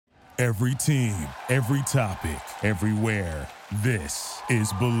Every team, every topic, everywhere. This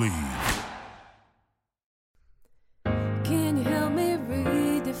is Believe. Can you help me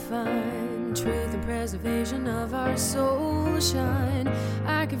redefine truth and preservation of our soul shine?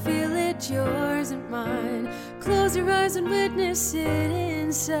 I can feel it, yours and mine. Close your eyes and witness it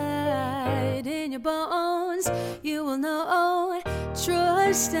inside. In your bones, you will know.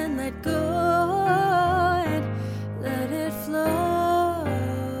 Trust and let go. And let it flow.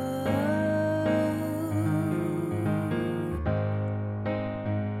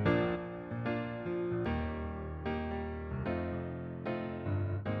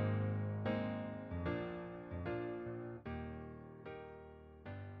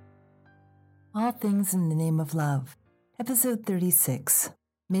 All Things in the Name of Love, Episode 36,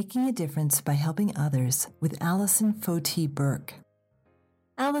 Making a Difference by Helping Others with Alysson Foti Bourque.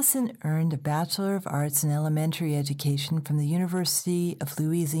 Alysson earned a Bachelor of Arts in Elementary Education from the University of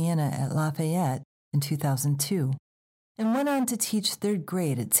Louisiana at Lafayette in 2002 and went on to teach third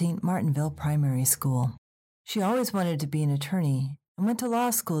grade at St. Martinville Primary School. She always wanted to be an attorney and went to law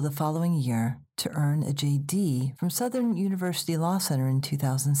school the following year to earn a JD from Southern University Law Center in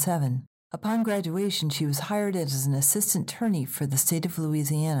 2007. Upon graduation, she was hired as an assistant attorney for the state of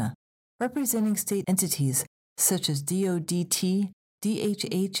Louisiana, representing state entities such as DODT,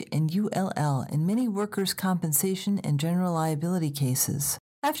 DHH, and ULL in many workers' compensation and general liability cases.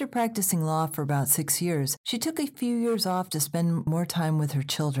 After practicing law for about 6 years, she took a few years off to spend more time with her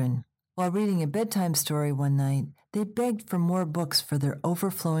children. While reading a bedtime story one night, they begged for more books for their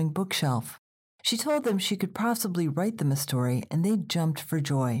overflowing bookshelf. She told them she could possibly write them a story, and they jumped for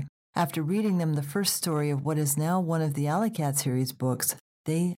joy. After reading them the first story of what is now one of the Alley Cat series books,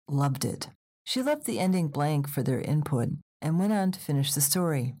 they loved it. She left the ending blank for their input and went on to finish the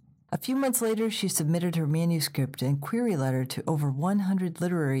story. A few months later, she submitted her manuscript and query letter to over 100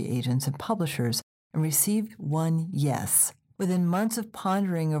 literary agents and publishers and received one yes. Within months of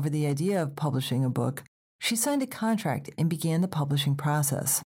pondering over the idea of publishing a book, she signed a contract and began the publishing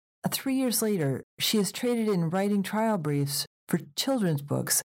process. 3 years later, she has traded in writing trial briefs for children's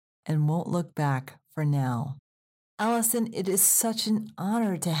books and won't look back for now. Alysson, it is such an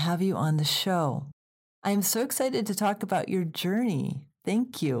honor to have you on the show. I am so excited to talk about your journey.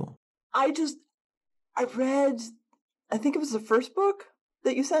 Thank you. I read, I think it was the first book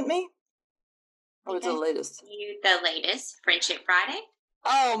that you sent me. Or was it the latest? The latest, Friendship Friday.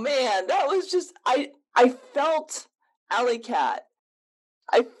 Oh man, that was just, I felt Alley Cat.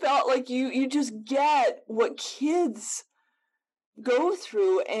 I felt like you just get what kids go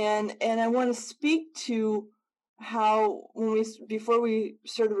through, and I want to speak to how before we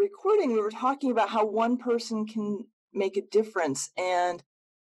started recording, we were talking about how one person can make a difference, and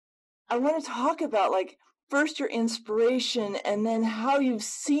I want to talk about like first your inspiration and then how you've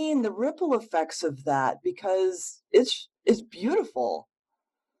seen the ripple effects of that, because it's beautiful.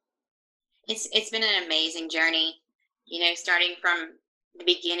 It's been an amazing journey, starting from the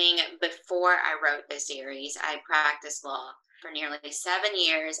beginning. Before I wrote the series, I practiced law for nearly 7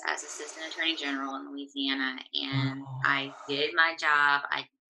 years as Assistant Attorney General in Louisiana, and I did my job. I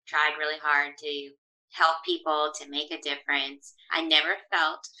tried really hard to help people, to make a difference. I never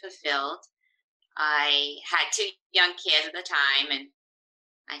felt fulfilled. I had 2 young kids at the time, and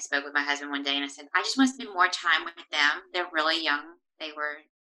I spoke with my husband one day, and I said, I just want to spend more time with them. They're really young. They were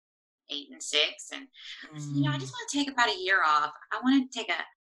 8 and 6, and I said, I just want to take about a year off. I want to take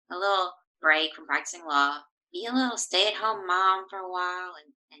a little break from practicing law, be a little stay-at-home mom for a while,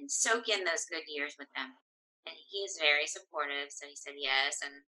 and soak in those good years with them. And he is very supportive, so he said yes,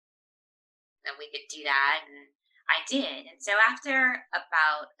 and that we could do that, and I did. And so after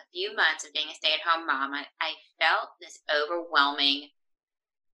about a few months of being a stay-at-home mom, I felt this overwhelming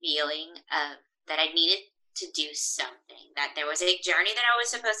feeling of that I needed to do something, that there was a journey that I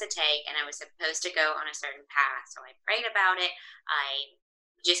was supposed to take, and I was supposed to go on a certain path. So I prayed about it. I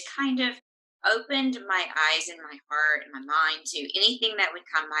just kind of opened my eyes and my heart and my mind to anything that would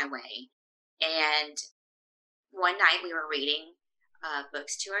come my way. And one night we were reading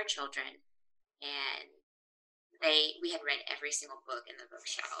books to our children, and we had read every single book in the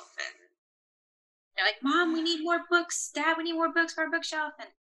bookshelf, and they're like, Mom, we need more books. Dad, we need more books for our bookshelf.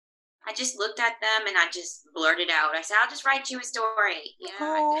 And I just looked at them and I just blurted out. I said, I'll just write you a story.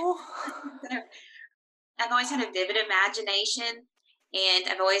 I've always had a vivid imagination, and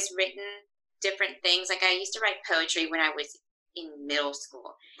I've always written different things. Like I used to write poetry when I was in middle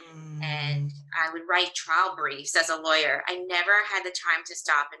school, and I would write trial briefs as a lawyer. I never had the time to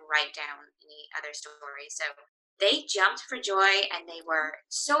stop and write down any other stories. So they jumped for joy, and they were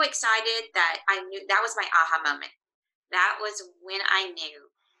so excited that I knew that was my aha moment. That was when I knew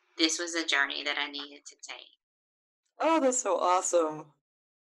this was a journey that I needed to take. Oh, that's so awesome.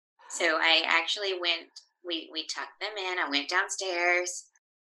 So I actually we tucked them in. I went downstairs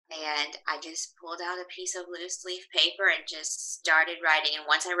and I just pulled out a piece of loose leaf paper and just started writing. And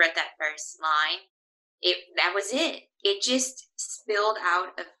once I wrote that first line, that was it. It just spilled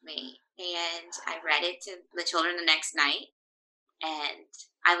out of me. And I read it to the children the next night. And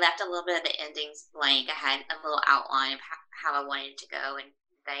I left a little bit of the endings blank. I had a little outline of how I wanted it to go. And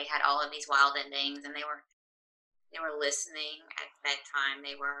they had all of these wild endings, and they were listening at bedtime.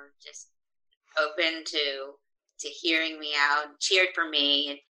 They were just open to hearing me out, cheered for me.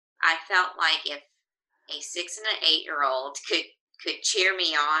 And I felt like if a 6 and an 8-year-old could cheer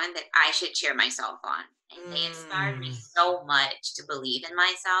me on, that I should cheer myself on. And they inspired me so much to believe in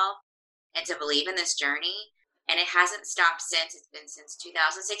myself and to believe in this journey. And it hasn't stopped since. It's been since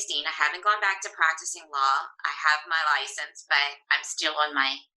 2016. I haven't gone back to practicing law. I have my license, but I'm still on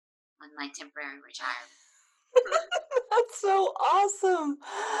my temporary retirement. That's so awesome.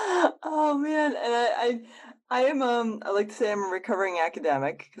 Oh man. And I am I like to say I'm a recovering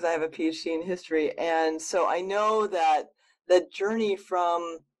academic because I have a PhD in history, and so I know that journey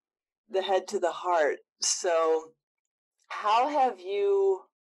from the head to the heart. So how have you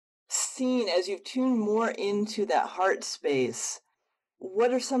seen, as you've tuned more into that heart space,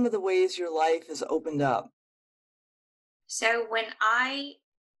 what are some of the ways your life has opened up? So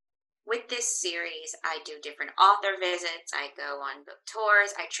with this series, I do different author visits. I go on book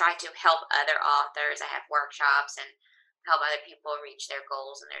tours. I try to help other authors. I have workshops and help other people reach their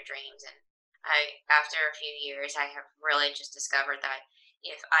goals and their dreams. And after a few years, I have really just discovered that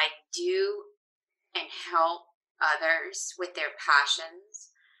if I do and help others with their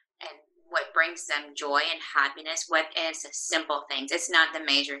passions and what brings them joy and happiness, and it's the simple things. It's not the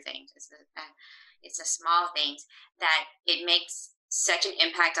major things. It's the small things that it makes such an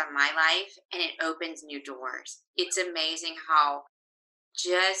impact on my life, and it opens new doors. It's amazing how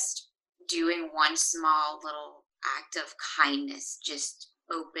just doing one small little act of kindness just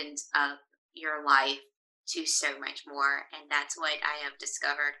opens up your life to so much more. And that's what I have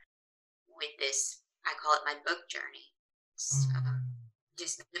discovered with this. I call it my book journey.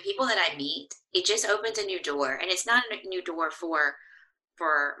 Just the people that I meet, it just opens a new door. And it's not a new door for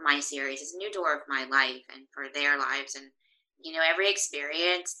my series. It's a new door of my life and for their lives. And every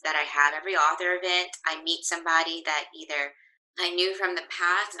experience that I have, every author event, I meet somebody that either I knew from the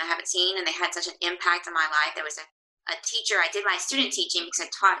past and I haven't seen, and they had such an impact on my life. There was a teacher. I did my student teaching because I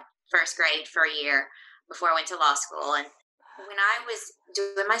taught first grade for a year before I went to law school. And when I was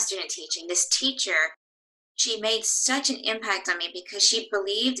doing my student teaching, this teacher, she made such an impact on me because she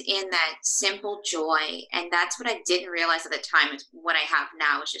believed in that simple joy. And that's what I didn't realize at the time. Is what I have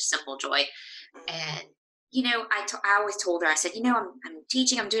now is just simple joy. And I always told her, I said, I'm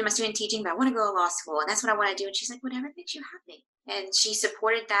teaching, I'm doing my student teaching, but I want to go to law school, and that's what I want to do. And she's like, whatever makes you happy. And she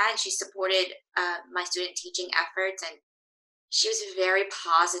supported that. She supported my student teaching efforts, and she was very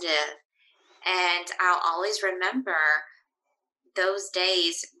positive. And I'll always remember those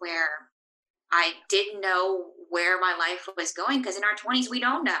days where I didn't know where my life was going, because in our 20s, we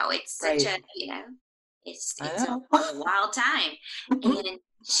don't know. It's such a, it's a wild time. And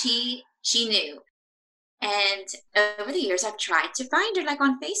she knew. And over the years, I've tried to find her, like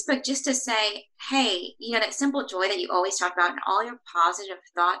on Facebook, just to say, hey, that simple joy that you always talk about and all your positive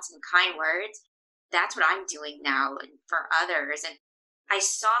thoughts and kind words, that's what I'm doing now for others. And I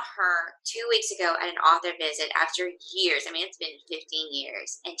saw her 2 weeks ago at an author visit after years. I mean, it's been 15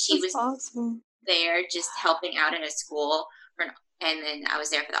 years. And she was awesome. There just helping out in a school. And then I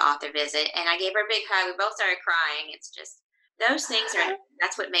was there for the author visit. And I gave her a big hug. We both started crying. It's just, those things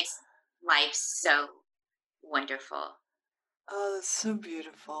that's what makes life so wonderful. Oh, that's so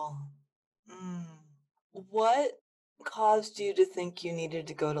beautiful. What caused you to think you needed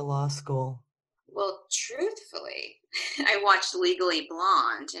to go to law school? Well, truthfully, I watched Legally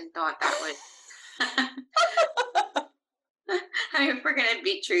Blonde and thought that was I mean, if we're going to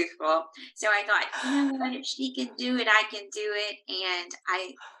be truthful. So I thought, what, if she can do it, I can do it. And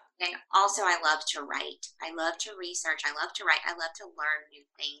also I love to write. I love to research. I love to write. I love to learn new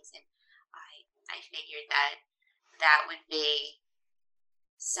things. And I figured that would be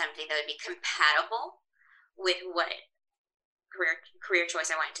something that would be compatible with what career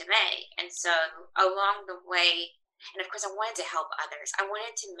choice I wanted to make. And so along the way, and of course I wanted to help others. I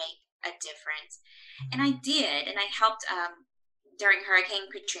wanted to make a difference. And I did. And I helped during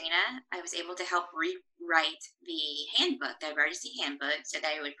Hurricane Katrina. I was able to help rewrite the handbook, the emergency handbook, so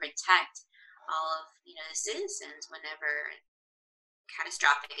that it would protect all of the citizens whenever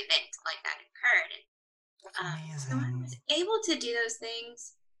catastrophic event like that occurred. And, so I was able to do those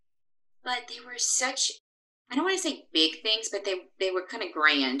things but they were such, I don't want to say big things, but they were kind of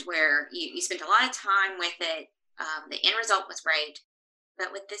grand where you spent a lot of time with it. The end result was great.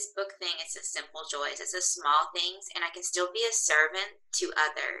 But with this book thing, it's the simple joys, it's the small things, and I can still be a servant to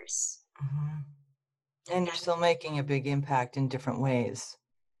others. Mm-hmm. And you're still making a big impact in different ways.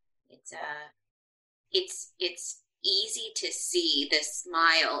 It's easy to see the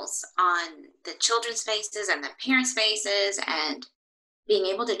smiles on the children's faces and the parents' faces, and being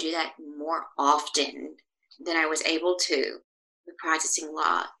able to do that more often than I was able to with practicing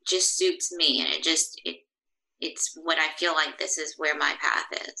law just suits me, and it's what I feel like this is where my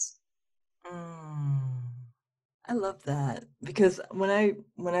path is. I love that because when I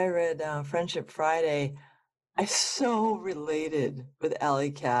read Friendship Friday, I so related with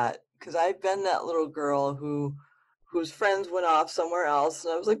Alley Cat because I've been that little girl whose friends went off somewhere else,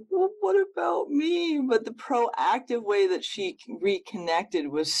 and I was like, well, what about me? But the proactive way that she reconnected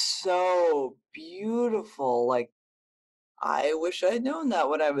was so beautiful. Like, I wish I'd known that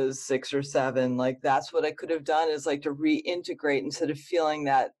when I was 6 or 7. Like, that's what I could have done, is like to reintegrate instead of feeling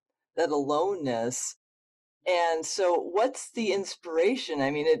that aloneness. And so what's the inspiration? I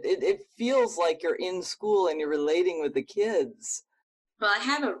mean, it feels like you're in school and you're relating with the kids. Well, I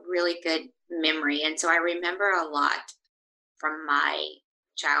have a really good memory, and so I remember a lot from my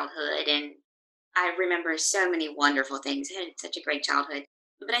childhood, and I remember so many wonderful things. I had such a great childhood.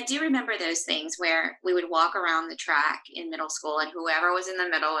 But I do remember those things where we would walk around the track in middle school, and whoever was in the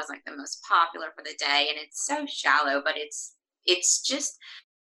middle was like the most popular for the day. And it's so shallow, but it's just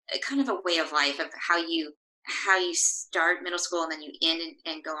a kind of a way of life of how you start middle school and then you end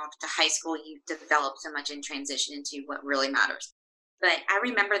and go off to high school. You develop so much in transition into what really matters. But I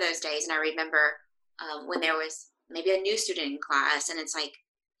remember those days, and I remember when there was maybe a new student in class, and it's like,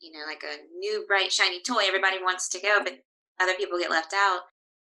 like a new bright shiny toy. Everybody wants to go, but other people get left out.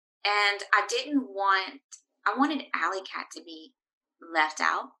 And I wanted Alley Cat to be left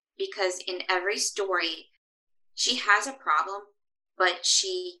out because in every story, she has a problem, but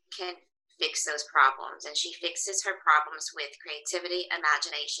she can fix those problems. And she fixes her problems with creativity,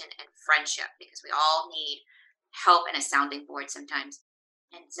 imagination, and friendship, because we all need help and a sounding board sometimes.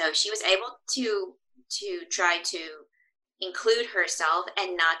 And so she was able to try to include herself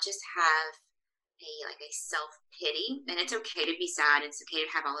and not just have a self-pity. And it's okay to be sad, it's okay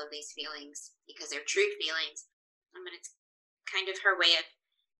to have all of these feelings because they're true feelings. But it's kind of her way of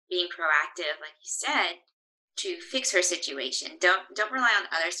being proactive, like you said, to fix her situation. Don't rely on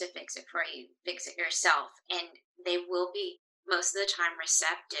others to fix it for you. Fix it yourself, and they will be most of the time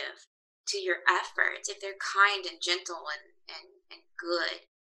receptive to your efforts if they're kind and gentle and good.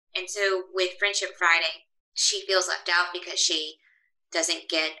 And so with Friendship Friday, she feels left out because she doesn't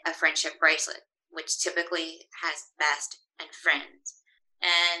get a friendship bracelet, which typically has best and friends.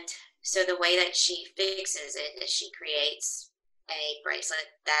 And so the way that she fixes it is she creates a bracelet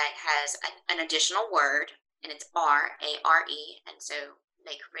that has an additional word, and it's RARE. And so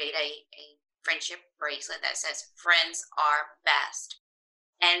they create a friendship bracelet that says friends are best.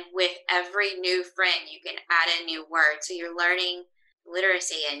 And with every new friend, you can add a new word. So you're learning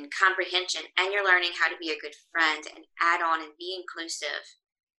literacy and comprehension, and you're learning how to be a good friend and add on and be inclusive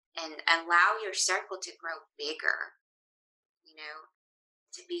and allow your circle to grow bigger,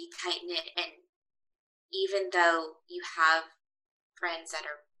 to be tight knit. And even though you have friends that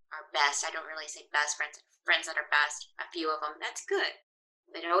are best, I don't really say best friends, friends that are best, a few of them, that's good.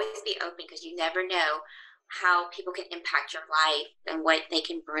 But always be open, because you never know how people can impact your life and what they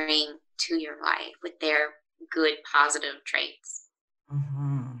can bring to your life with their good, positive traits.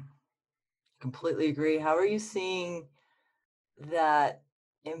 Mm-hmm. Completely agree. How are you seeing that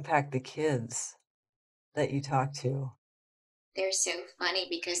impact the kids that you talk to? They're so funny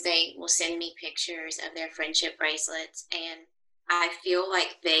because they will send me pictures of their friendship bracelets, and I feel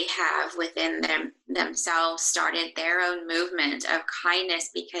like they have within themselves started their own movement of kindness,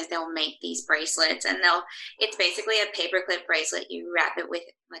 because they'll make these bracelets, and it's basically a paperclip bracelet. You wrap it with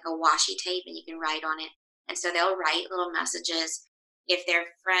like a washi tape and you can write on it. And so they'll write little messages. If their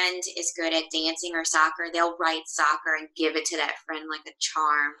friend is good at dancing or soccer, they'll write soccer and give it to that friend like a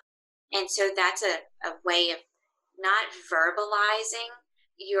charm. And so that's a way of not verbalizing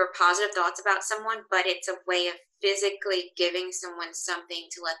your positive thoughts about someone, but it's a way of physically giving someone something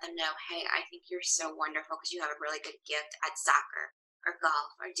to let them know, hey, I think you're so wonderful because you have a really good gift at soccer or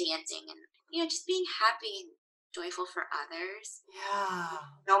golf or dancing, and just being happy and joyful for others. Yeah.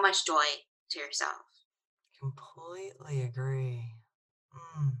 So much joy to yourself. Completely agree.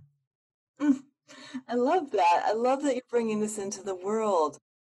 I love that. I love that you're bringing this into the world.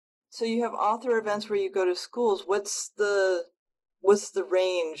 So you have author events where you go to schools. What's the What's the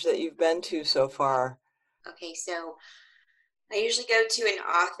range that you've been to so far? Okay, so I usually go to an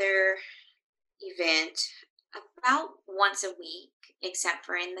author event about once a week, except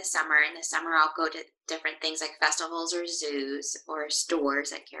for in the summer. In the summer, I'll go to different things like festivals or zoos or stores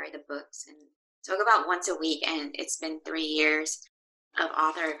that carry the books. And so I go about once a week, and it's been 3 years of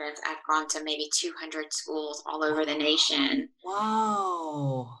author events. I've gone to maybe 200 schools all over the nation.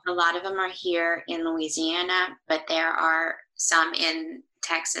 Wow. A lot of them are here in Louisiana, but there are some in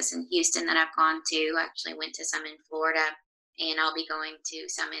Texas and Houston that I've gone to. I actually went to some in Florida, and I'll be going to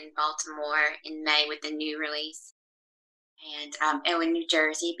some in Baltimore in May with the new release. And in New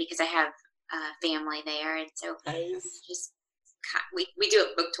Jersey, because I have family there, and so Nice. just we do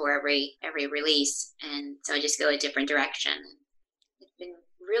a book tour every release, and so I just go a different direction. It's been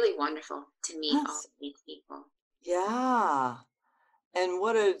really wonderful to meet all of these people. Yeah. And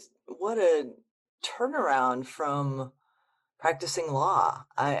what a turnaround from practicing law.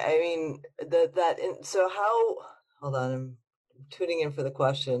 I mean so how, hold on, I'm tuning in for the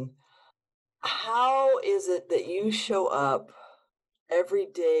question. How is it that you show up every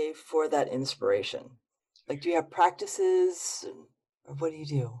day for that inspiration? Like, do you have practices, or what do you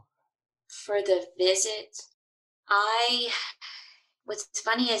do? For the visit, what's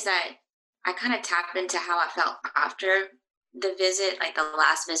funny is that I kind of tap into how I felt after the visit, like the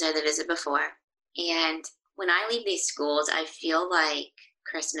last visit or the visit before. And when I leave these schools, I feel like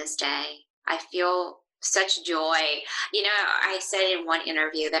Christmas Day. I feel such joy. I said in one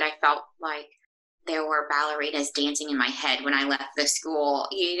interview that I felt like there were ballerinas dancing in my head when I left the school.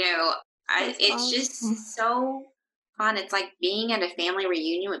 It's just so fun. It's like being at a family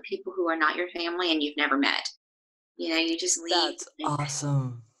reunion with people who are not your family and you've never met. You just leave. That's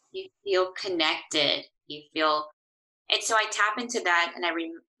awesome. You feel connected. And so I tap into that, and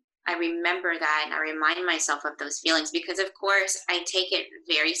I remember that, and I remind myself of those feelings because, of course, I take it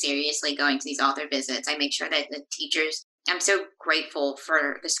very seriously going to these author visits. I make sure that the teachers, I'm so grateful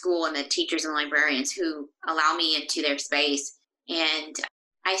for the school and the teachers and librarians who allow me into their space. And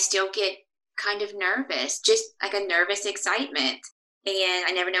I still get kind of nervous, just like a nervous excitement. And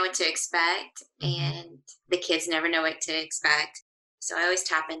I never know what to expect. And the kids never know what to expect. So I always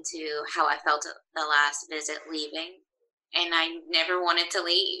tap into how I felt the last visit leaving. And I never wanted to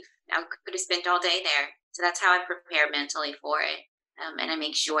leave. I could have spent all day there. So that's how I prepare mentally for it. And I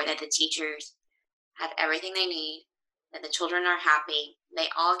make sure that the teachers have everything they need, that the children are happy. They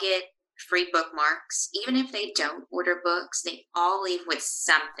all get free bookmarks. Even if they don't order books, they all leave with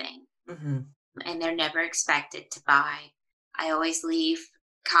something. And they're never expected to buy. I always leave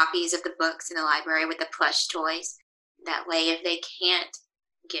copies of the books in the library with the plush toys. That way, if they can't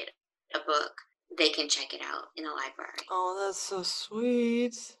get a book, they can check it out in the library. Oh, that's so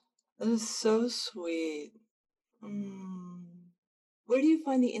sweet. That is so sweet. Where do you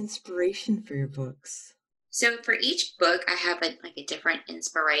find the inspiration for your books? So for each book, I have a different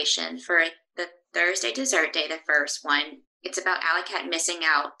inspiration. For the Thursday Dessert Day, the first one, it's about Alley Cat missing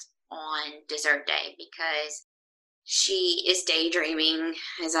out on dessert day because she is daydreaming,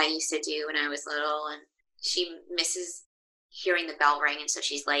 as I used to do when I was little, and she misses hearing the bell ring, and so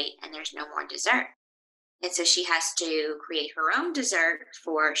she's late, and there's no more dessert. And so she has to create her own dessert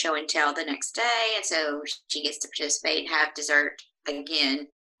for show and tell the next day, and so she gets to participate and have dessert again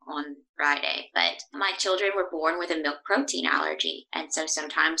on Friday. But my children were born with a milk protein allergy, and so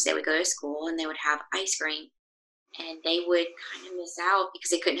sometimes they would go to school and they would have ice cream, and they would kind of miss out because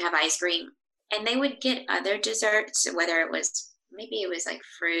they couldn't have ice cream. And they would get other desserts, whether it was like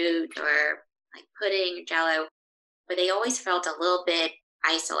fruit or like pudding or jello, but they always felt a little bit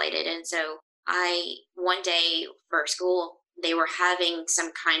isolated. And so one day for school, they were having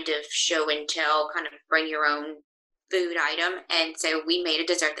some kind of show and tell, kind of bring your own food item. And so we made a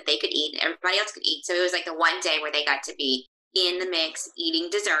dessert that they could eat and everybody else could eat. So it was like the one day where they got to be in the mix eating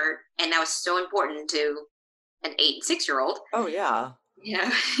dessert. And that was so important to an 8 and 6-year-old. Oh, yeah.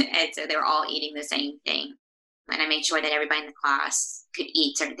 And so they were all eating the same thing. And I made sure that everybody in the class could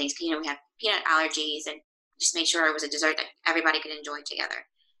eat certain things. We have peanut allergies, and just made sure it was a dessert that everybody could enjoy together.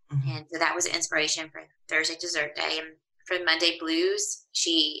 And so that was the inspiration for Thursday Dessert Day. And for Monday Blues,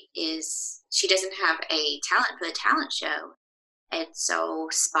 she doesn't have a talent for the talent show. And so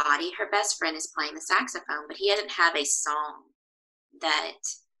Spotty, her best friend, is playing the saxophone, but he doesn't have a song that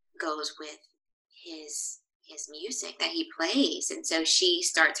goes with his music that he plays. And so she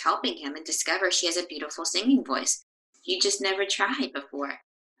starts helping him and discovers she has a beautiful singing voice you just never tried before.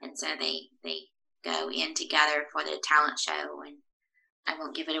 And so they go in together for the talent show. And I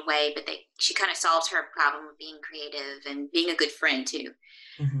won't give it away, but she kind of solves her problem of being creative and being a good friend too.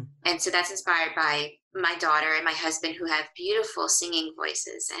 Mm-hmm. And so that's inspired by my daughter and my husband, who have beautiful singing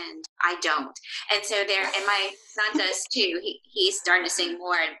voices, and I don't. And so and my son does too. He's starting to sing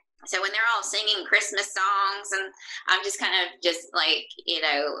more. And so when they're all singing Christmas songs, and I'm just kind of just like,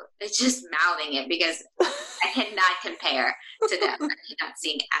 it's just mouthing it, because I cannot compare to them. I cannot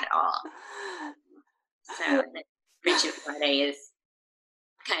sing at all. So Friendship Friday is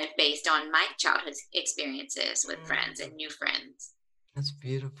kind of based on my childhood experiences with friends and new friends. That's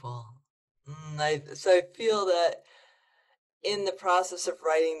beautiful. So I feel that in the process of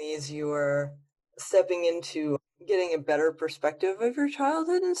writing these, you are stepping into getting a better perspective of your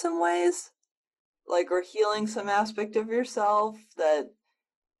childhood in some ways, or healing some aspect of yourself that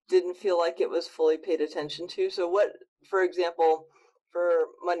didn't feel like it was fully paid attention to. So what, for example, for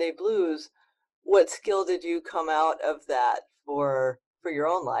Monday Blues, what skill did you come out of that for your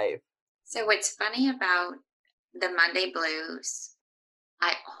own life? So what's funny about the Monday Blues,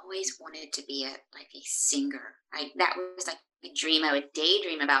 I always wanted to be a singer. That was like a dream. I would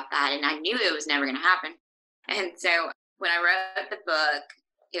daydream about that, and I knew it was never going to happen. And so when I wrote the book,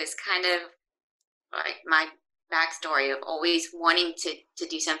 it was kind of like my backstory of always wanting to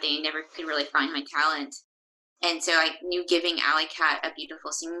do something and never could really find my talent. And so I knew giving Alley Cat a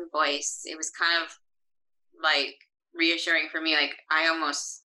beautiful singing voice, it was kind of like reassuring for me. Like I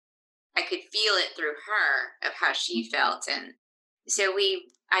could feel it through her of how she felt. And so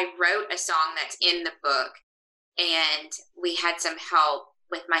I wrote a song that's in the book, and we had some help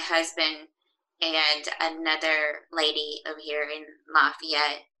with my husband and another lady over here in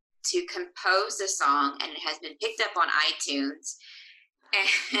Lafayette to compose the song, and it has been picked up on iTunes.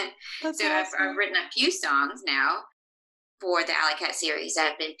 And so awesome. I've written a few songs now for the Alley Cat series that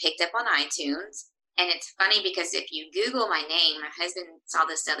have been picked up on iTunes. And it's funny because if you Google my name, my husband saw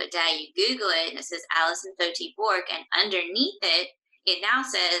this the other day, you Google it and it says Alysson Foti Bourque, and underneath it now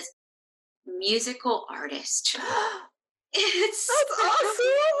says musical artist. That's awesome.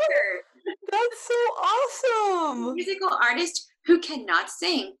 Weird. That's so awesome. Musical artist who cannot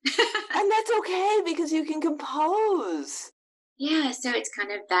sing. And that's okay, because you can compose. Yeah, so it's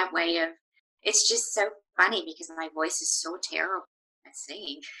kind of that way of, it's just so funny because my voice is so terrible at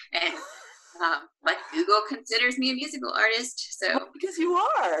singing. And but Google considers me a musical artist, so. Well, because you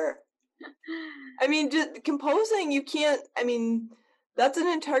are. I mean, just composing, you can't, that's an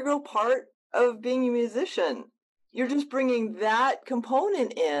integral part of being a musician. You're just bringing that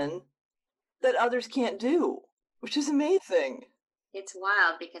component in that others can't do, which is amazing. It's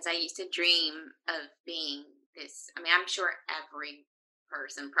wild because I used to dream of being this, I'm sure every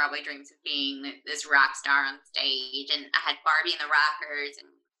person probably dreams of being this rock star on stage, and I had Barbie and the Rockers and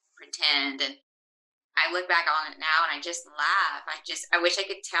Pretend, and I look back on it now and I just laugh. I wish I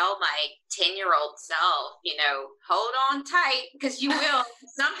could tell my 10-year-old self, hold on tight, because you will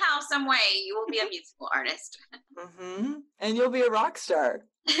somehow, some way, you will be a musical artist. Mm-hmm. And you'll be a rock star.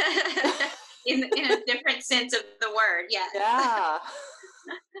 in a different sense of the word, yes. Yeah.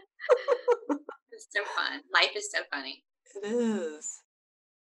 It's so fun. Life is so funny. It is.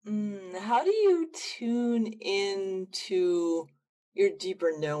 How do you tune into your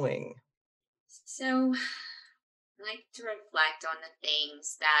deeper knowing? So I like to reflect on the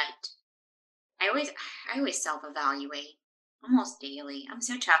things that I always self-evaluate almost daily. I'm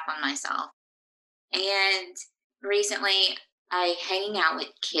so tough on myself. And recently hanging out with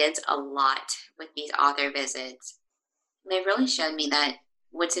kids a lot with these author visits. They've really shown me that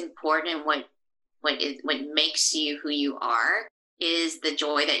what's important and what makes you who you are is the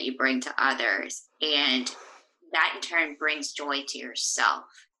joy that you bring to others. And that in turn brings joy to yourself.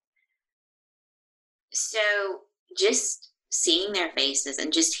 So just seeing their faces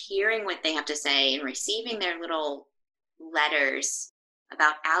and just hearing what they have to say and receiving their little letters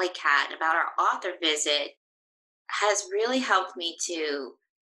about Alley Cat, about our author visit, has really helped me to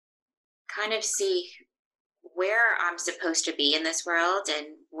kind of see where I'm supposed to be in this world and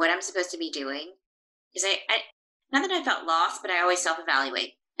what I'm supposed to be doing. Because I not that I felt lost, but I always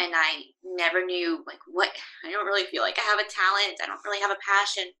self-evaluate. And I never knew, I don't really feel like I have a talent. I don't really have a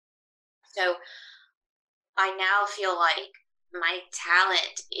passion. So I now feel like my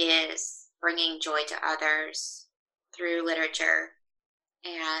talent is bringing joy to others through literature.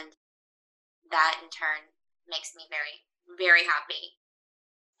 And that in turn makes me very, very happy.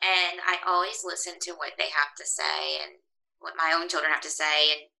 And I always listen to what they have to say and what my own children have to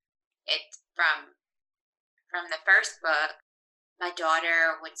say. And it from the first book, my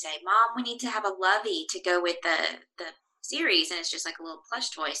daughter would say, "Mom, we need to have a lovey to go with the series," and it's just like a little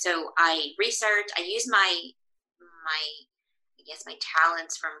plush toy. So I researched. I used my I guess, my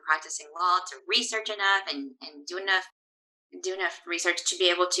talents from practicing law to research enough and do enough research to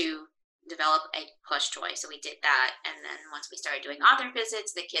be able to develop a plush toy. So we did that. And then once we started doing author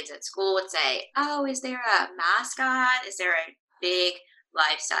visits, the kids at school would say, oh, is there a mascot? Is there a big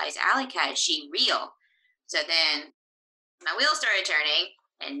life-size alley cat? Is she real? So then my wheels started turning,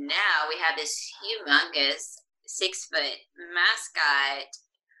 and now we have this humongous 6-foot mascot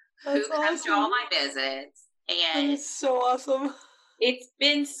who comes to all my visits. And that is so awesome. It's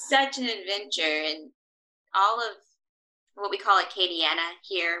been such an adventure, and all of what we call Acadiana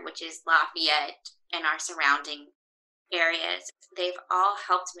here, which is Lafayette and our surrounding areas, they've all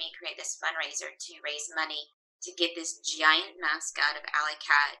helped me create this fundraiser to raise money to get this giant mascot of Alley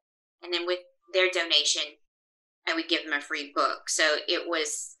Cat. And then with their donation, I would give them a free book. So it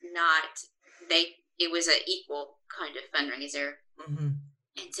was it was an equal kind of fundraiser. Mm-hmm.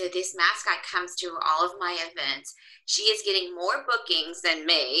 And so this mascot comes to all of my events. She is getting more bookings than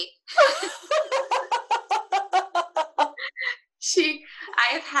me.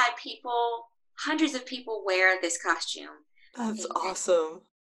 I have had hundreds of people wear this costume. That's awesome.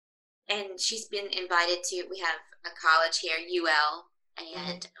 And she's been invited to, we have a college here, UL,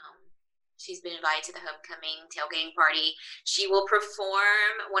 and she's been invited to the homecoming tailgating party. She will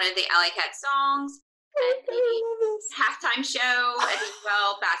perform one of the Alley Cat songs at the halftime show at the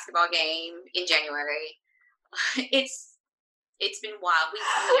UL basketball game in January. It's been wild. We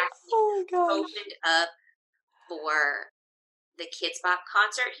actually opened up for the Kids Bop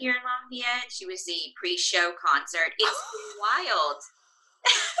concert here in Lafayette. She was the pre-show concert. It's been wild.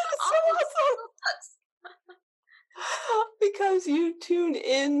 Because you tune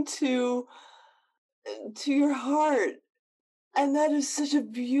into your heart, and that is such a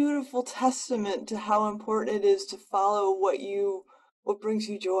beautiful testament to how important it is to follow what brings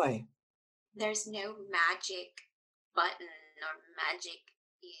you joy. There's no magic button or magic,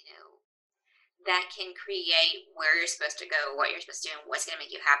 that can create where you're supposed to go, what you're supposed to do, and what's going to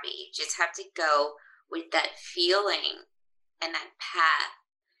make you happy. You just have to go with that feeling and that path.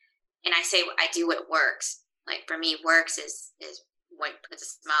 And I say I do what works. Like for me, works is what puts a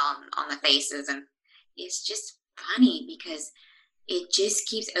smile on the faces. And it's just funny because it just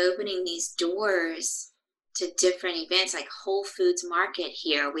keeps opening these doors to different events, like Whole Foods Market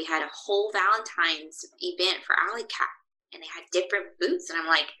here. We had a whole Valentine's event for Alley Cat, and they had different booths. And I'm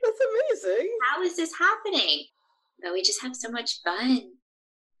like, that's amazing. How is this happening? But we just have so much fun.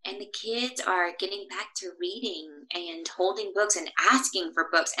 And the kids are getting back to reading and holding books and asking for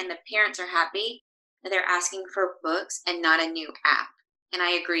books. And the parents are happy that they're asking for books and not a new app. And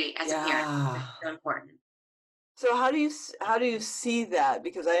I agree as a parent. That's so important. So how do you see that?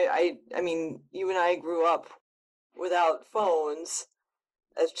 Because I mean, you and I grew up without phones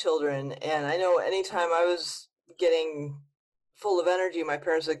as children. And I know anytime I was getting full of energy, my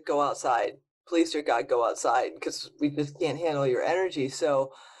parents would go outside. Please, dear God, go outside, because we just can't handle your energy.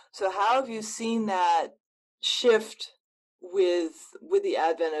 So how have you seen that shift with the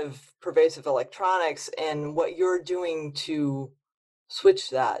advent of pervasive electronics and what you're doing to switch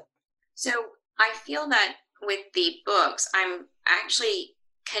that? So I feel that with the books, I'm actually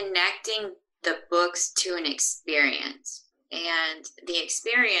connecting the books to an experience. And the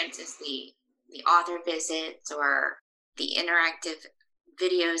experience is the author visits or the interactive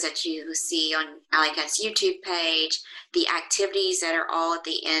videos that you see on Alley Cat's YouTube page, the activities that are all at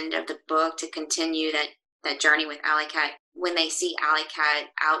the end of the book to continue that journey with Alley Cat. When they see Alley Cat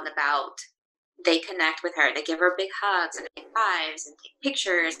out and about, they connect with her. They give her big hugs and big fives and take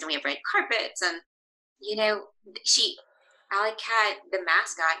pictures, and we have red carpets. And, Alley Cat, the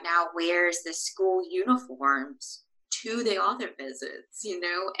mascot, now wears the school uniforms to the author visits,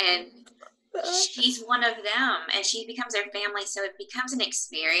 and she's one of them, and she becomes their family. So it becomes an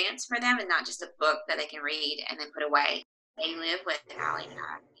experience for them and not just a book that they can read and then put away. They live with Alley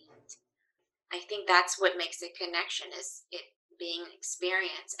Cat. I think that's what makes the connection, is it being an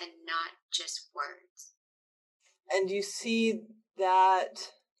experience and not just words. And you see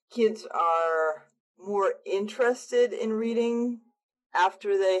that kids are more interested in reading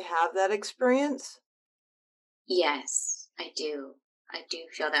after they have that experience? Yes, I do. I do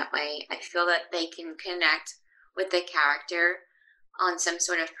feel that way. I feel that they can connect with the character on some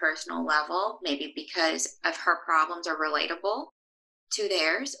sort of personal level, maybe because of her problems are relatable to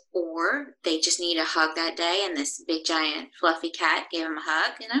theirs, or they just need a hug that day, and this big giant fluffy cat gave them a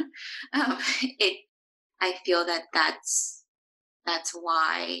hug. I feel that that's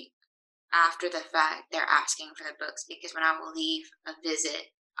why after the fact they're asking for the books, because when I will leave a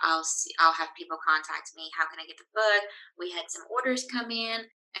visit, I'll have people contact me. How can I get the book? We had some orders come in,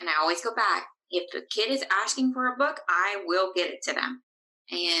 and I always go back. if a kid is asking for a book, I will get it to them.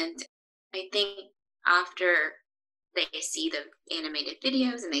 And I think after they see the animated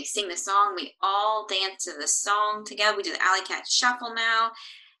videos and they sing the song, we all dance to the song together. We do the Alley Cat Shuffle now.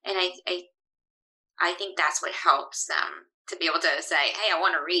 And I think that's what helps them to be able to say, hey, I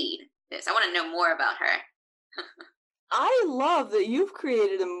want to read this. I want to know more about her. I love that you've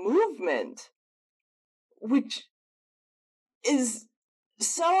created a movement, which is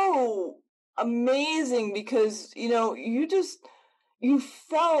so amazing because, you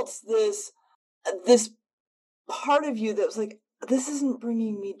felt this part of you that was like, this isn't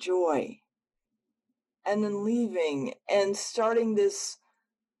bringing me joy. And then leaving and starting this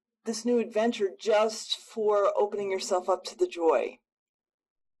new adventure just for opening yourself up to the joy.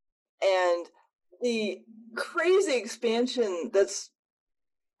 And the crazy expansion that's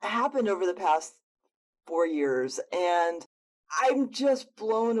happened over the past 4 years. And I'm just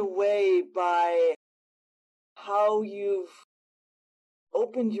blown away by how you've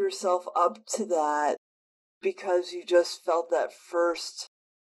opened yourself up to that because you just felt that first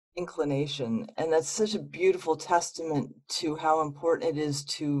inclination. And that's such a beautiful testament to how important it is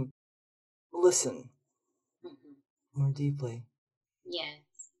to listen more deeply. Yes.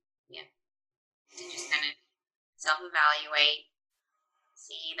 Yeah. To just kind of self-evaluate,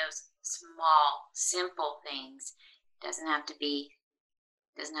 see those small, simple things. Doesn't have to be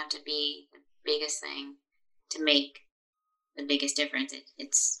the biggest thing to make the biggest difference.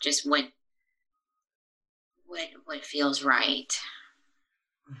 It's just what feels right.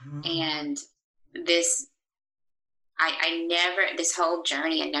 And this whole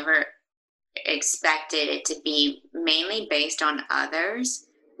journey, I never expected it to be mainly based on others,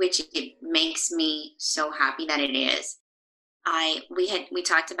 which it makes me so happy that it is. We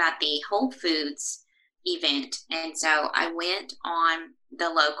talked about the Whole Foods event, and so I went on the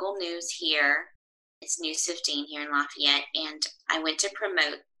local news here. It's News 15 here in Lafayette, and I went to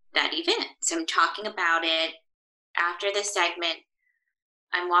promote that event. So I'm talking about it. After the segment,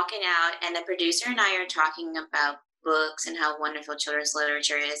 I'm walking out, and the producer and I are talking about books and how wonderful children's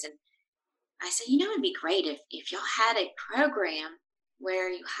literature is. And I said, it'd be great if y'all had a program where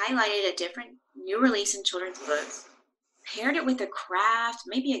you highlighted a different new release in children's books, paired it with a craft,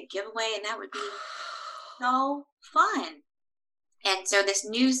 maybe a giveaway, and that would be so fun. And so this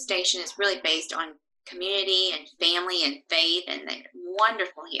news station is really based on community and family and faith, and they're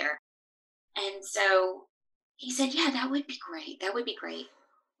wonderful here. And so he said, yeah, that would be great. That would be great.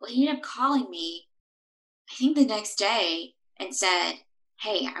 Well, he ended up calling me, I think the next day, and said,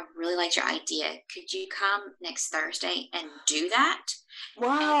 hey, I really liked your idea. Could you come next Thursday and do that?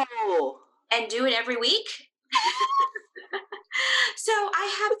 Wow. And do it every week? So I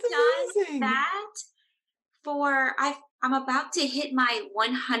have done that for, I'm about to hit my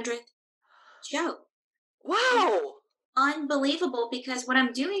 100th show. Wow. Unbelievable, because what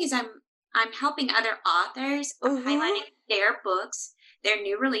I'm doing is I'm helping other authors. I'm highlighting their books, their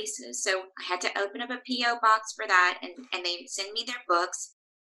new releases. So I had to open up a P.O. box for that, and they send me their books.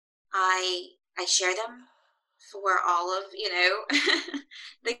 I share them for all of,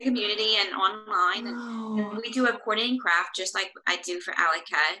 the community and online. And we do a coordinating craft just like I do for Alley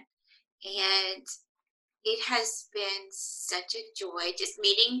Cat. And it has been such a joy just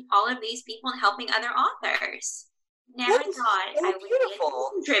meeting all of these people and helping other authors. Never thought I would be a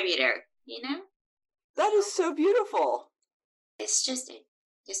contributor, That is so beautiful. It's just, it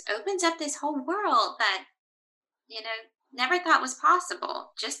just opens up this whole world that, never thought was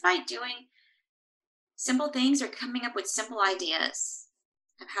possible just by doing simple things or coming up with simple ideas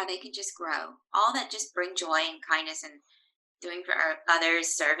of how they can just grow. All that just bring joy and kindness and doing for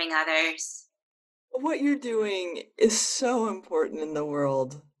others, serving others. What you're doing is so important in the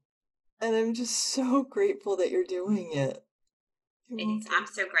world. And I'm just so grateful that you're doing it. I'm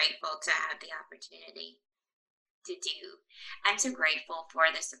so grateful to have the opportunity to do. I'm so grateful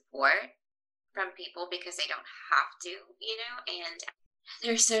for the support from people because they don't have to, and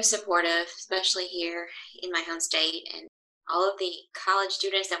they're so supportive, especially here in my home state, and all of the college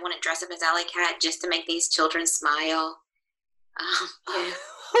students that want to dress up as Alley Cat just to make these children smile. I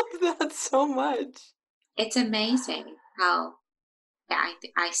love that so much. It's amazing how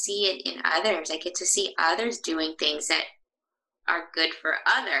I see it in others. I get to see others doing things that are good for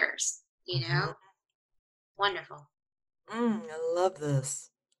others, Wonderful. I love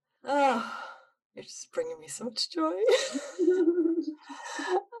this. Oh, you're just bringing me so much joy.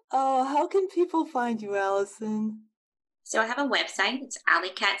 Oh, how can people find you, Alysson? So I have a website. It's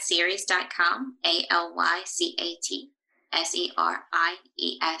alleycatseries.com,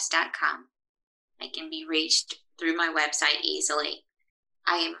 ALYCATSERIES.com. I can be reached through my website easily.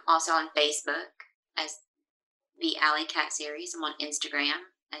 I am also on Facebook as the Alley Cat Series. I'm on Instagram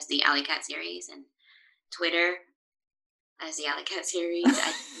as the Alley Cat Series and Twitter as the Alley Cat Series.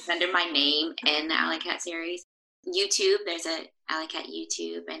 It's under my name and the Alley Cat Series. YouTube, there's a Alley Cat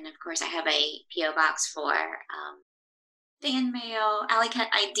YouTube. And of course, I have a P.O. box for fan mail, Alley Cat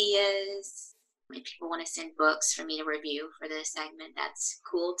ideas. If people want to send books for me to review for this segment, that's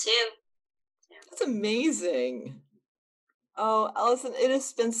cool too. That's amazing. Oh, Alysson, it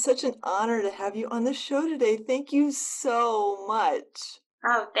has been such an honor to have you on the show today. Thank you so much.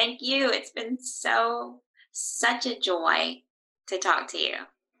 Oh, thank you. It's been such a joy to talk to you.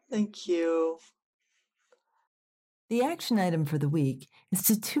 Thank you. The action item for the week is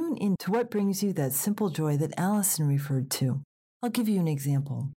to tune in to what brings you that simple joy that Alysson referred to. I'll give you an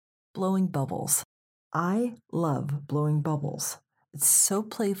example. Blowing bubbles. I love blowing bubbles. It's so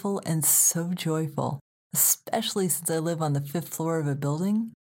playful and so joyful, especially since I live on the 5th floor of a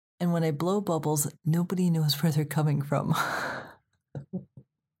building, and when I blow bubbles, nobody knows where they're coming from.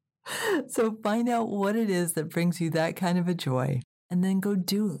 So find out what it is that brings you that kind of a joy, and then go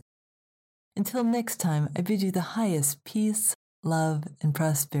do it. Until next time, I bid you the highest peace, love, and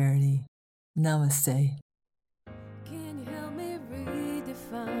prosperity. Namaste. Can you help me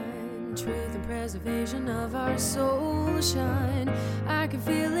redefine truth and preservation of our soul shine? I can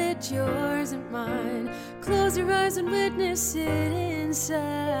feel it, yours and mine. Close your eyes and witness it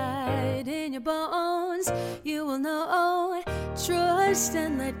inside. In your bones, you will know. Trust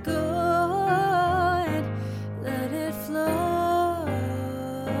and let go and let it flow.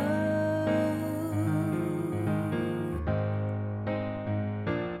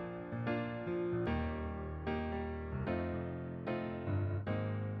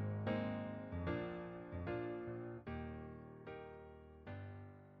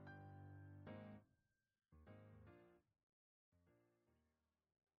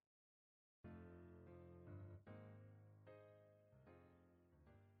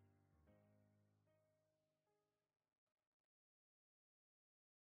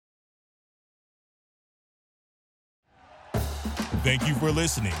 Thank you for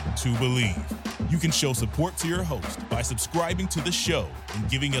listening to Believe. You can show support to your host by subscribing to the show and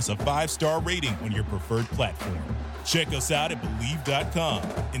giving us a 5-star rating on your preferred platform. Check us out at Believe.com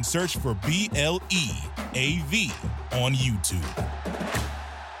and search for BLEAV on YouTube.